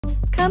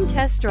Come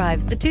test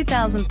drive the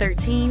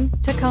 2013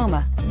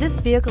 Tacoma. This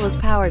vehicle is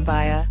powered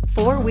by a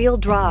 4-wheel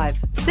drive,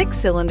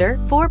 6-cylinder,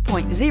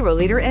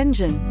 4.0-liter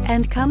engine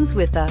and comes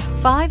with a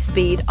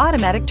 5-speed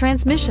automatic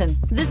transmission.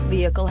 This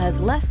vehicle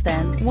has less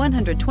than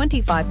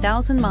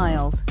 125,000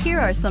 miles. Here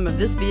are some of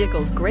this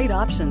vehicle's great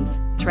options: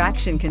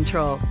 traction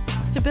control,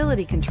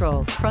 stability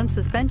control, front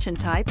suspension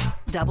type,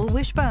 double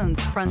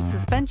wishbones, front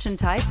suspension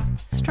type,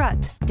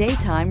 strut,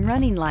 daytime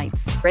running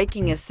lights,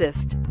 braking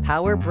assist,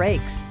 power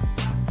brakes.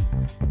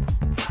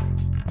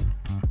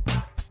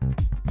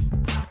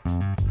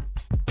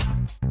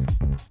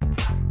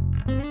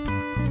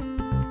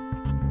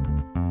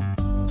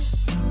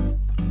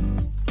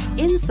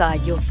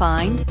 Inside you'll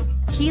find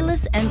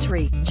keyless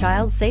entry,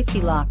 child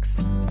safety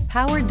locks,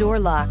 power door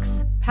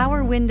locks,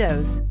 power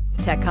windows,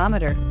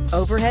 tachometer,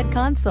 overhead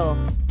console,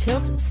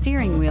 tilt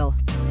steering wheel,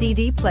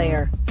 CD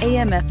player,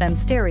 AM/FM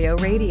stereo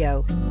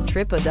radio,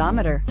 trip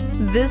odometer.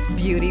 This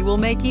beauty will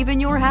make even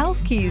your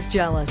house keys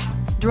jealous.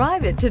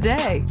 Drive it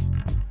today.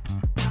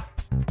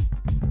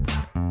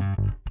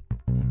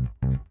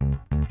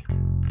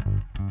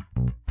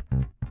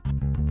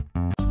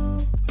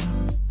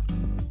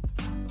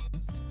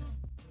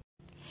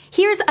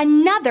 Here's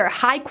another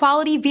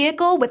high-quality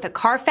vehicle with a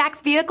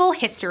Carfax Vehicle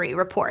History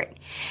Report.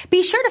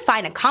 Be sure to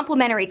find a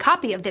complimentary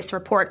copy of this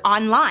report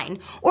online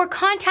or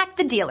contact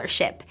the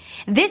dealership.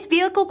 This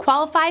vehicle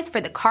qualifies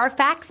for the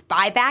Carfax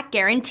Buyback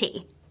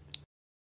Guarantee.